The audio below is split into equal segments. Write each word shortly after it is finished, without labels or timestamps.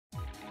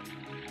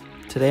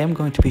Today I'm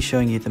going to be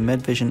showing you the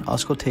MedVision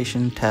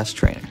Auscultation Task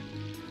Trainer.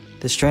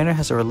 This trainer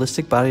has a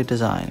realistic body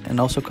design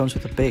and also comes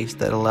with a base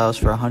that allows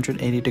for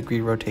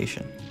 180-degree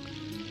rotation.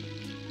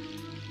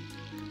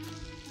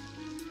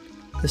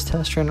 This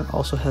task trainer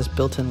also has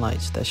built-in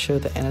lights that show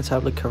the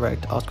anatomically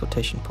correct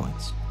auscultation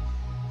points.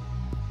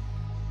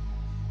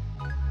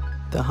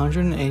 The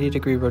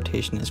 180-degree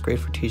rotation is great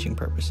for teaching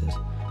purposes.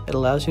 It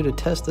allows you to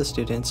test the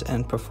students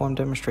and perform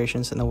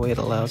demonstrations in a way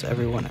that allows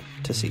everyone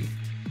to see.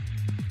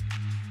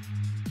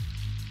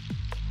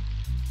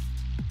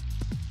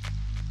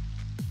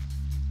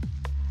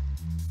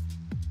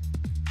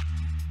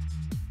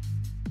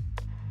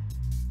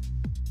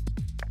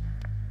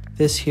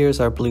 This here is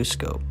our blue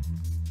scope.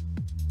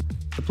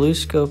 The blue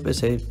scope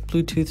is a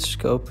Bluetooth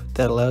scope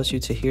that allows you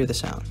to hear the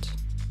sounds.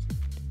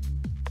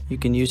 You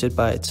can use it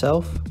by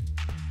itself,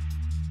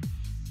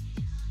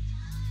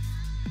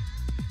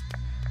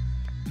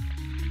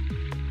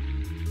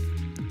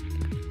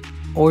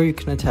 or you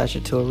can attach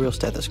it to a real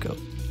stethoscope.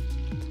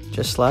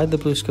 Just slide the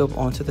blue scope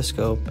onto the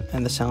scope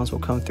and the sounds will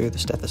come through the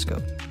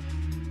stethoscope.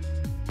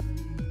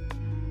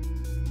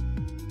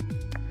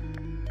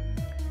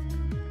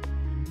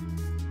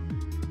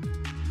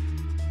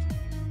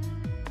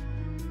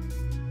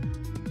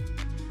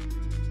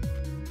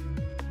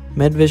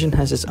 MedVision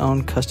has its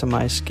own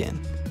customized skin.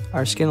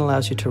 Our skin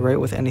allows you to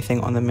write with anything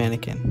on the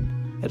mannequin.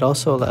 It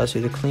also allows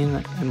you to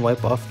clean and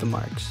wipe off the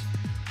marks.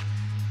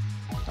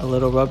 A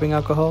little rubbing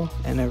alcohol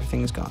and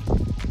everything is gone.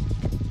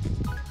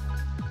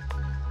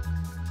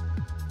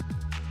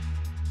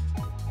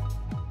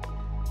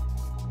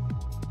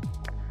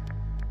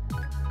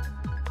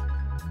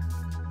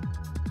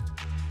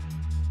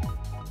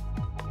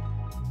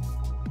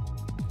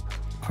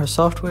 Our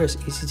software is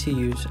easy to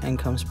use and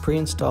comes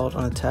pre-installed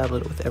on a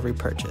tablet with every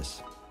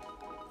purchase.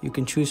 You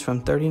can choose from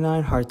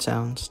 39 heart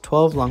sounds,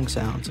 12 lung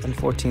sounds, and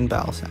 14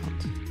 bowel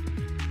sounds.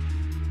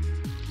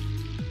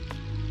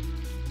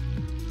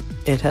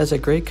 It has a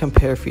great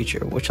compare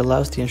feature which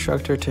allows the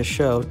instructor to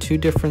show two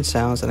different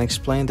sounds and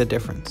explain the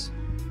difference.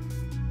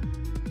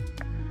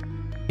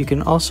 You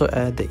can also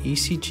add the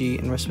ECG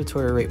and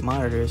respiratory rate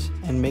monitors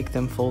and make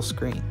them full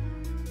screen.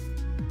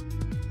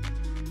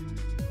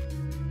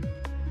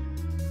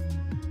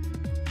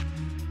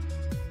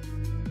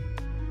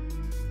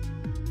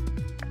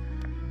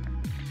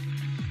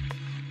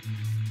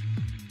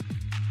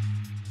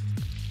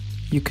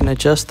 You can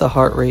adjust the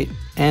heart rate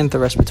and the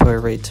respiratory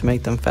rate to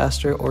make them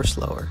faster or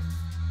slower.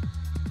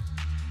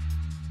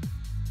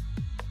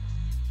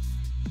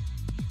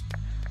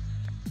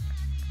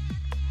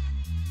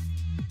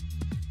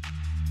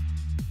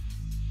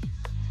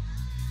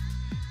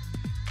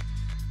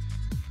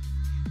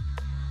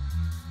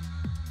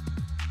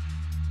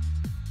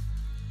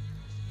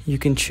 You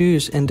can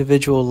choose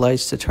individual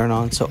lights to turn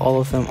on so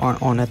all of them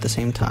aren't on at the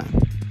same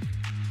time.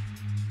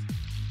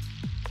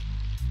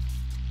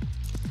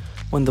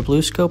 When the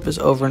blue scope is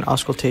over an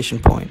auscultation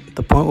point,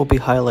 the point will be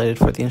highlighted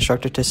for the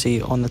instructor to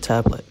see on the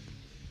tablet.